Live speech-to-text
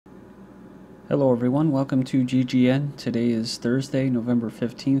Hello everyone, welcome to GGN. Today is Thursday, November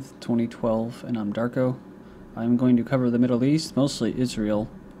 15th, 2012, and I'm Darko. I'm going to cover the Middle East, mostly Israel.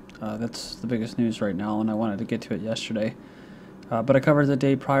 That's the biggest news right now, and I wanted to get to it yesterday. But I covered the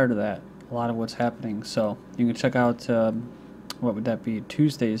day prior to that, a lot of what's happening, so you can check out, what would that be,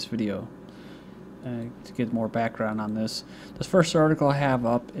 Tuesday's video to get more background on this. This first article I have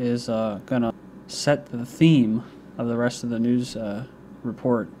up is going to set the theme of the rest of the news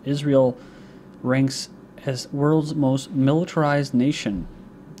report. Israel ranks as world's most militarized nation.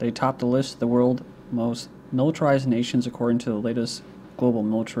 They top the list of the world's most militarized nations according to the latest Global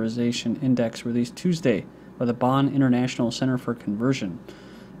Militarization Index released Tuesday by the Bonn International Center for Conversion.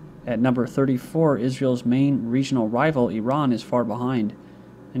 At number 34, Israel's main regional rival, Iran, is far behind.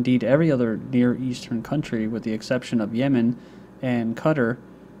 Indeed, every other Near Eastern country, with the exception of Yemen and Qatar,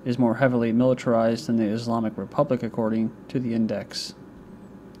 is more heavily militarized than the Islamic Republic according to the index.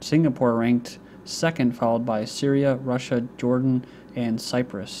 Singapore ranked second, followed by Syria, Russia, Jordan, and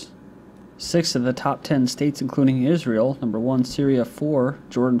Cyprus. 6 of the top 10 states, including Israel, number 1, Syria 4,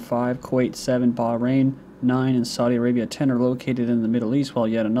 Jordan 5, Kuwait 7, Bahrain 9, and Saudi Arabia 10, are located in the Middle East, while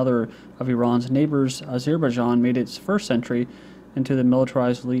yet another of Iran's neighbors, Azerbaijan, made its first entry into the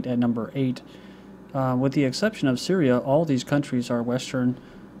militarized elite at number 8. With the exception of Syria, all these countries are Western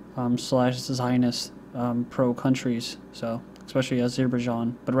slash Zionist pro-countries, so especially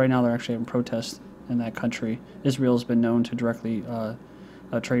Azerbaijan, but right now they're actually having protests in that country. Israel's been known to directly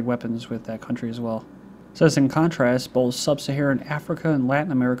trade weapons with that country as well. It says, in contrast, both sub-Saharan Africa and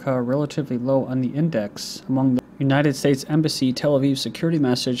Latin America are relatively low on the index. Among the United States Embassy Tel Aviv security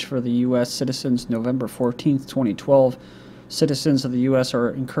message for the U.S. citizens November 14, 2012, citizens of the U.S.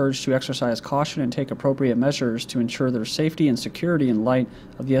 are encouraged to exercise caution and take appropriate measures to ensure their safety and security in light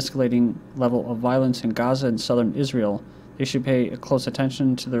of the escalating level of violence in Gaza and southern Israel. They should pay close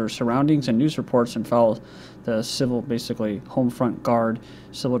attention to their surroundings and news reports and follow the civil, basically, home front guard,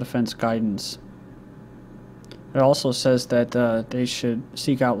 civil defense guidance. It also says that they should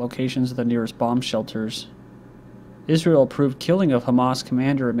seek out locations of the nearest bomb shelters. Israel approved killing of Hamas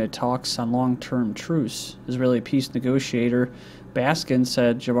commander amid talks on long-term truce. Israeli peace negotiator Baskin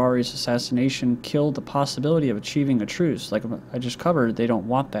said Jabari's assassination killed the possibility of achieving a truce. Like I just covered, they don't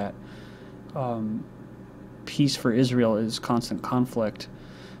want that. Peace for Israel is constant conflict.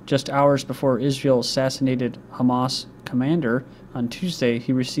 Just hours before Israel assassinated Hamas commander on Tuesday,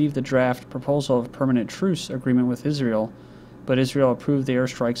 he received the draft proposal of permanent truce agreement with Israel, but Israel approved the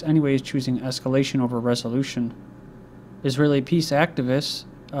airstrikes anyways, choosing escalation over resolution. Israeli peace activists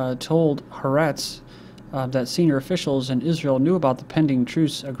told Haaretz that senior officials in Israel knew about the pending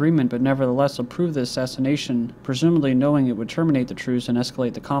truce agreement but nevertheless approved the assassination, presumably knowing it would terminate the truce and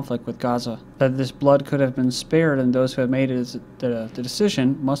escalate the conflict with Gaza. That this blood could have been spared and those who have made the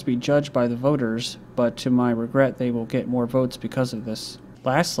decision must be judged by the voters, but to my regret they will get more votes because of this.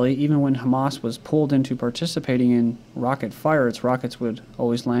 Lastly, even when Hamas was pulled into participating in rocket fire, its rockets would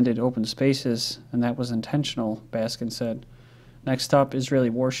always land in open spaces, and that was intentional, Baskin said. Next up, Israeli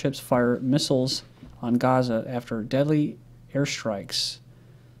warships fire missiles on Gaza after deadly airstrikes.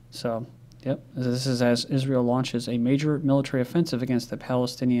 So, yep, this is as Israel launches a major military offensive against the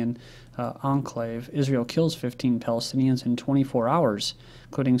Palestinian enclave. Israel kills 15 Palestinians in 24 hours,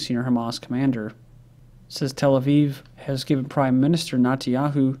 including senior Hamas commander. It says Tel Aviv has given Prime Minister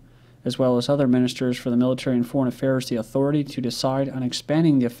Netanyahu, as well as other ministers for the military and foreign affairs, the authority to decide on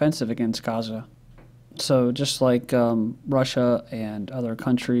expanding the offensive against Gaza. So just like Russia and other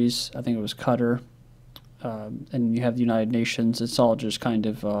countries, I think it was Qatar, and you have the United Nations, it's all just kind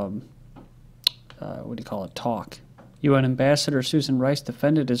of, talk. UN Ambassador Susan Rice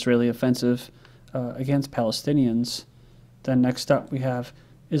defended Israeli offensive against Palestinians. Then next up we have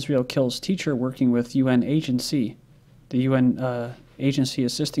Israel kills teacher working with UN agency. The UN agency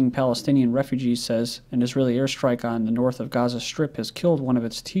assisting Palestinian refugees says an Israeli airstrike on the north of Gaza Strip has killed one of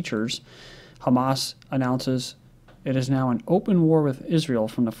its teachers. Hamas announces it is now in open war with Israel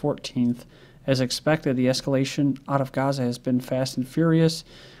from the 14th. As expected, the escalation out of Gaza has been fast and furious,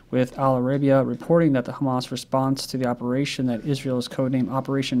 with Al Arabiya reporting that the Hamas response to the operation that Israel has codenamed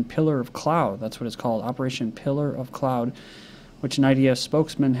Operation Pillar of Cloud, that's what it's called, Operation Pillar of Cloud, which an IDF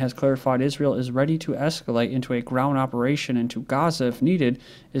spokesman has clarified Israel is ready to escalate into a ground operation into Gaza if needed,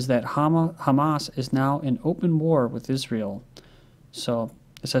 is that Hamas is now in open war with Israel. So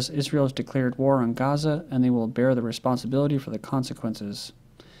it says Israel has declared war on Gaza and they will bear the responsibility for the consequences.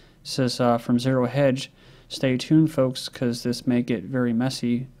 It says from Zero Hedge, stay tuned folks because this may get very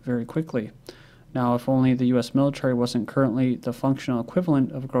messy very quickly. Now if only the U.S. military wasn't currently the functional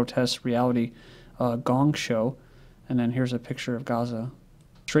equivalent of a grotesque reality gong show. And then here's a picture of Gaza.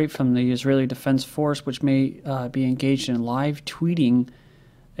 straight from the Israeli Defense Force, which may be engaged in live tweeting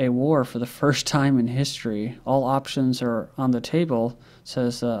a war for the first time in history. All options are on the table,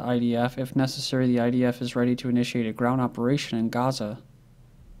 says the IDF. If necessary, the IDF is ready to initiate a ground operation in Gaza.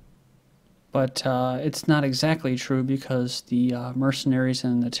 But it's not exactly true, because the mercenaries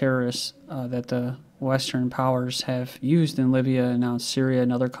and the terrorists that the Western powers have used in Libya and now Syria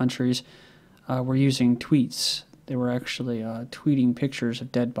and other countries were using tweets. They were actually tweeting pictures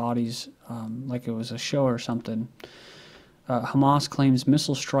of dead bodies like it was a show or something. Hamas claims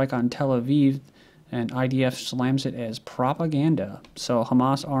missile strike on Tel Aviv, and IDF slams it as propaganda. So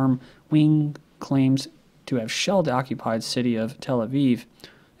Hamas armed wing claims to have shelled the occupied city of Tel Aviv,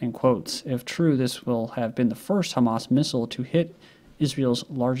 in quotes. If true, this will have been the first Hamas missile to hit Israel's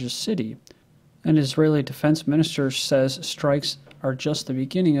largest city. An Israeli defense minister says strikes are just the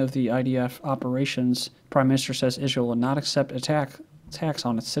beginning of the IDF operations. Prime Minister says Israel will not accept attacks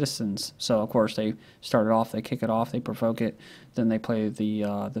on its citizens. So, of course, they start it off, they kick it off, they provoke it, then they play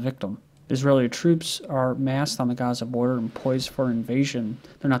the victim. Israeli troops are massed on the Gaza border and poised for invasion.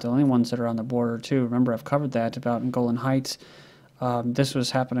 They're not the only ones that are on the border, too. Remember, I've covered that about in Golan Heights. This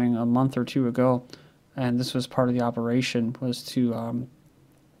was happening a month or two ago, and this was part of the operation, was to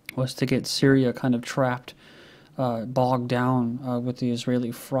get Syria kind of trapped, bogged down with the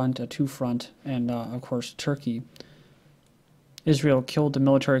Israeli front, a two-front, and, of course, Turkey. Israel killed the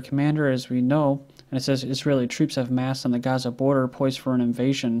military commander, as we know, and it says Israeli troops have massed on the Gaza border, poised for an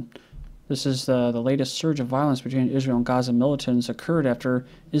invasion. This is the latest surge of violence between Israel and Gaza militants occurred after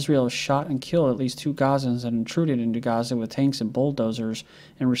Israel shot and killed at least 2 Gazans and intruded into Gaza with tanks and bulldozers.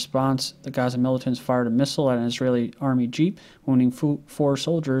 In response, the Gaza militants fired a missile at an Israeli army jeep, wounding 4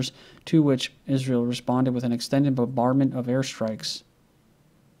 soldiers, to which Israel responded with an extended bombardment of airstrikes.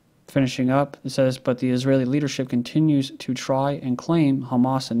 Finishing up, it says, but the Israeli leadership continues to try and claim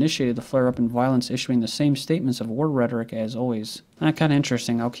Hamas initiated the flare-up in violence, issuing the same statements of war rhetoric as always. Kind of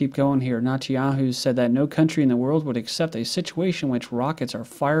interesting. I'll keep going here. Netanyahu said that no country in the world would accept a situation in which rockets are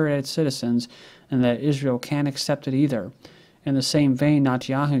fired at its citizens, and that Israel can't accept it either. In the same vein,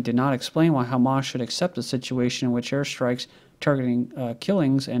 Netanyahu did not explain why Hamas should accept a situation in which airstrikes targeting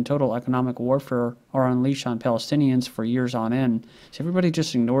killings and total economic warfare are unleashed on Palestinians for years on end. So everybody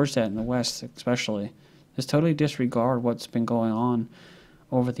just ignores that in the West, especially. Just totally disregard what's been going on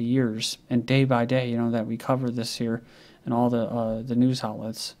over the years and day by day. You know that we cover this here and all the news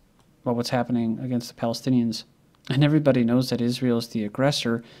outlets about what's happening against the Palestinians, and everybody knows that Israel is the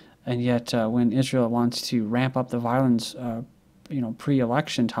aggressor. And yet, when Israel wants to ramp up the violence,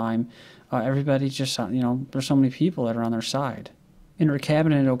 pre-election time, everybody just, there's so many people that are on their side. Under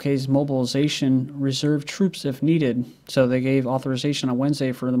Cabinet OKs, mobilization reserve troops if needed. So they gave authorization on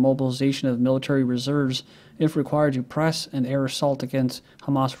Wednesday for the mobilization of military reserves if required to press an air assault against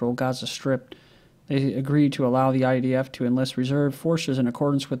Hamas-ruled Gaza Strip. They agreed to allow the IDF to enlist reserve forces in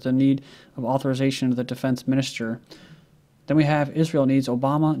accordance with the need of authorization of the defense minister. Then we have Israel needs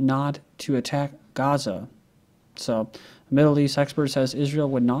Obama nod to attack Gaza. So, a Middle East expert says Israel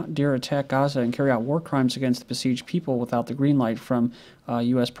would not dare attack Gaza and carry out war crimes against the besieged people without the green light from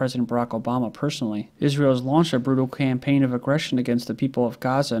U.S. President Barack Obama personally. Israel has launched a brutal campaign of aggression against the people of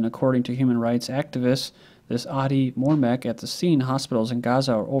Gaza, and according to human rights activists, this Adi Mormek at the scene, hospitals in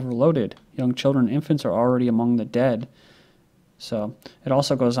Gaza are overloaded. Young children and infants are already among the dead. So it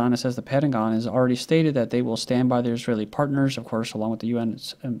also goes on, it says the Pentagon has already stated that they will stand by their Israeli partners, of course, along with the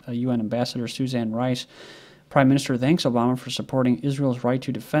UN Ambassador Suzanne Rice. Prime Minister thanks Obama for supporting Israel's right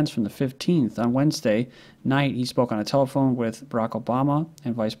to defense from the 15th. On Wednesday night, he spoke on a telephone with Barack Obama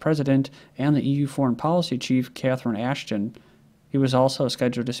and Vice President and the EU Foreign Policy Chief, Catherine Ashton. He was also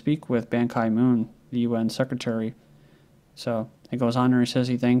scheduled to speak with Ban Ki-moon, the UN Secretary. So it goes on and he says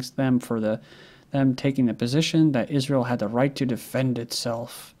he thanks them for them taking the position that Israel had the right to defend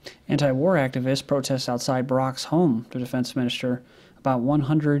itself. Anti-war activists protest outside Barak's home, the defense minister. About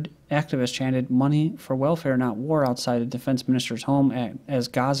 100 activists chanted money for welfare, not war, outside the defense minister's home as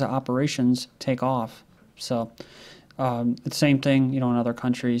Gaza operations take off. So it's the same thing, in other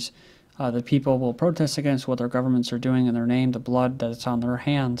countries. The people will protest against what their governments are doing in their name, the blood that's on their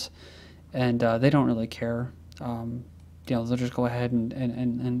hands, and they don't really care. They'll just go ahead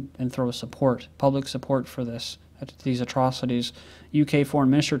and throw public support for these atrocities. UK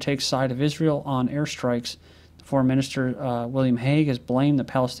Foreign Minister takes side of Israel on airstrikes. Foreign Minister William Hague has blamed the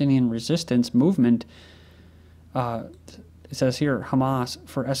Palestinian resistance movement, it says here, Hamas,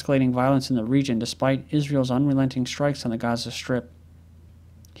 for escalating violence in the region despite Israel's unrelenting strikes on the Gaza Strip.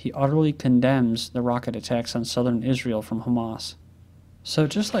 He utterly condemns the rocket attacks on southern Israel from Hamas. So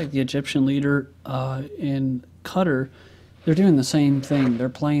just like the Egyptian leader in Qatar They're doing the same thing. They're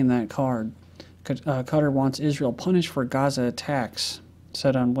playing that card. Qatar wants Israel punished for Gaza attacks.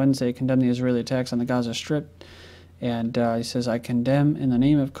 Said on Wednesday, condemned the Israeli attacks on the Gaza Strip. And he says, I condemn in the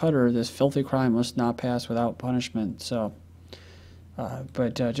name of Qatar, this filthy crime must not pass without punishment. So,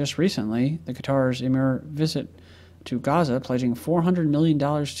 but just recently, the Qatar's Emir visit to Gaza, pledging $400 million to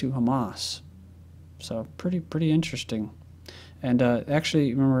Hamas. So pretty interesting. And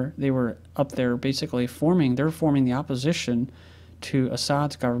actually, remember, they were up there basically forming the opposition to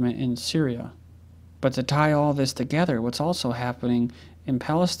Assad's government in Syria. But to tie all this together, what's also happening in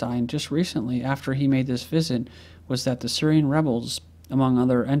Palestine just recently after he made this visit was that the Syrian rebels, among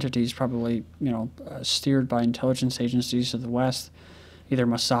other entities probably, steered by intelligence agencies of the West, either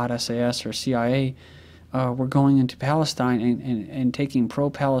Mossad, SAS, or CIA, were going into Palestine and taking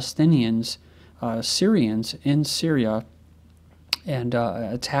pro-Palestinians, Syrians in Syria, and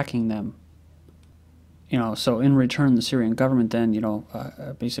attacking them. So in return, the Syrian government then,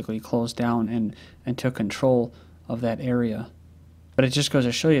 basically closed down and took control of that area. But it just goes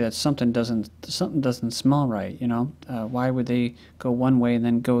to show you that something doesn't smell right. Why would they go one way and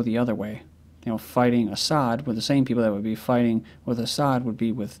then go the other way? Fighting Assad with the same people that would be fighting with Assad would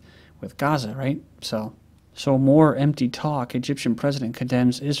be with Gaza, right? So more empty talk. Egyptian president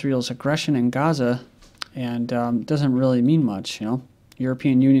condemns Israel's aggression in Gaza, and doesn't really mean much.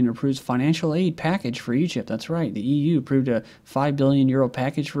 European Union approves financial aid package for Egypt. That's right. The EU approved a €5 billion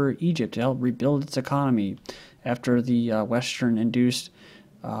package for Egypt to help rebuild its economy after the Western-induced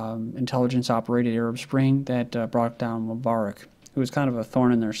intelligence-operated Arab Spring that brought down Barak, who was kind of a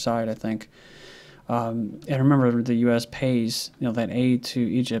thorn in their side, I think. And remember, the U.S. pays, that aid to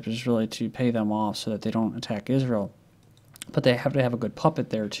Egypt is really to pay them off so that they don't attack Israel. But they have to have a good puppet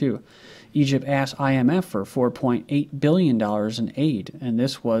there, too. Egypt asked IMF for $4.8 billion in aid, and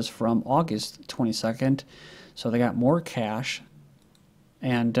this was from August 22nd, so they got more cash.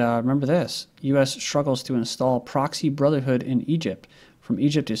 And remember this, U.S. struggles to install proxy brotherhood in Egypt. From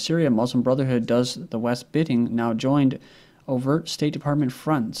Egypt to Syria, Muslim Brotherhood does the West bidding, now joined overt State Department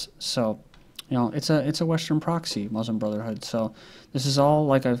fronts. So, it's a Western proxy, Muslim Brotherhood. So this is all,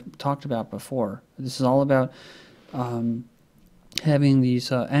 like I've talked about before, this is all about having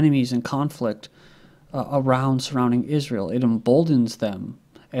these enemies in conflict surrounding Israel. It emboldens them.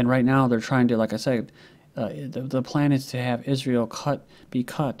 And right now they're trying to, like I said, the plan is to have Israel be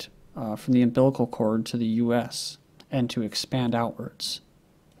cut from the umbilical cord to the U.S. and to expand outwards.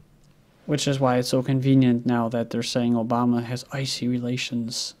 Which is why it's so convenient now that they're saying Obama has icy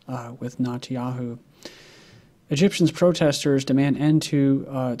relations with Netanyahu. Egyptians protesters demand end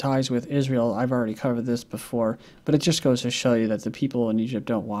to ties with Israel. I've already covered this before, but it just goes to show you that the people in Egypt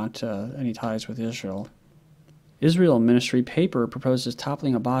don't want any ties with Israel. Israel ministry paper proposes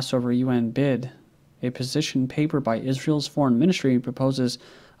toppling Abbas over UN bid. A position paper by Israel's foreign ministry proposes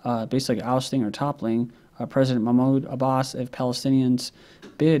basically ousting or toppling President Mahmoud Abbas if Palestinians'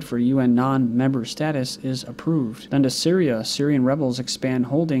 bid for UN non-member status is approved. Then to Syria, Syrian rebels expand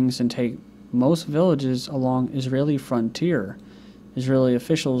holdings and take most villages along Israeli frontier. Israeli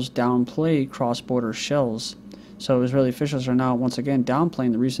officials downplay cross-border shells. So Israeli officials are now once again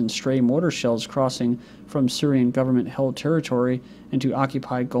downplaying the recent stray mortar shells crossing from Syrian government-held territory into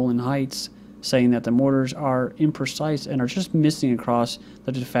occupied Golan Heights, saying that the mortars are imprecise and are just missing across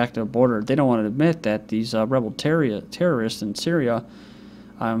the de facto border. They don't want to admit that these rebel terrorists in Syria,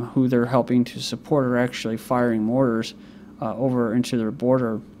 who they're helping to support, are actually firing mortars over into their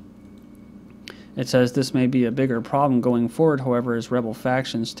border. It says this may be a bigger problem going forward, however, as rebel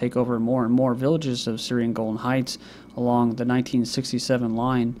factions take over more and more villages of Syrian Golan Heights along the 1967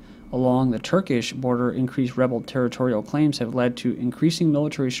 line. Along the Turkish border, increased rebel territorial claims have led to increasing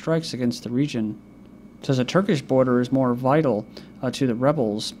military strikes against the region. It says the Turkish border is more vital to the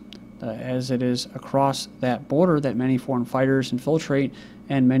rebels, as it is across that border that many foreign fighters infiltrate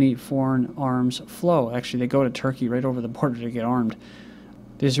and many foreign arms flow. Actually, they go to Turkey right over the border to get armed.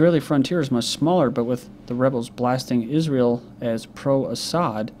 The Israeli frontier is much smaller, but with the rebels blasting Israel as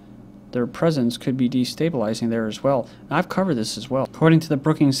pro-Assad, their presence could be destabilizing there as well. And I've covered this as well. According to the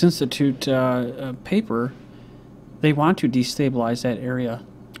Brookings Institute paper, they want to destabilize that area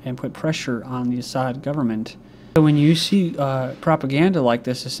and put pressure on the Assad government. So when you see propaganda like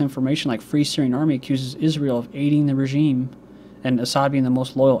this information like Free Syrian Army accuses Israel of aiding the regime and Assad being the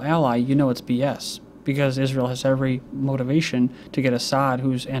most loyal ally, you know it's BS. Because Israel has every motivation to get Assad,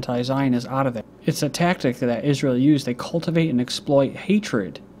 who's anti-Zionist, out of there. It's a tactic that Israel used. They cultivate and exploit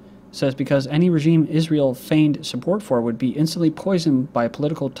hatred. It says because any regime Israel feigned support for would be instantly poisoned by a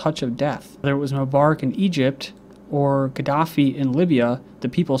political touch of death. Whether it was Mubarak in Egypt or Gaddafi in Libya, the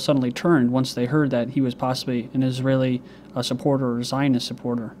people suddenly turned once they heard that he was possibly an Israeli supporter or Zionist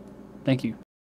supporter. Thank you.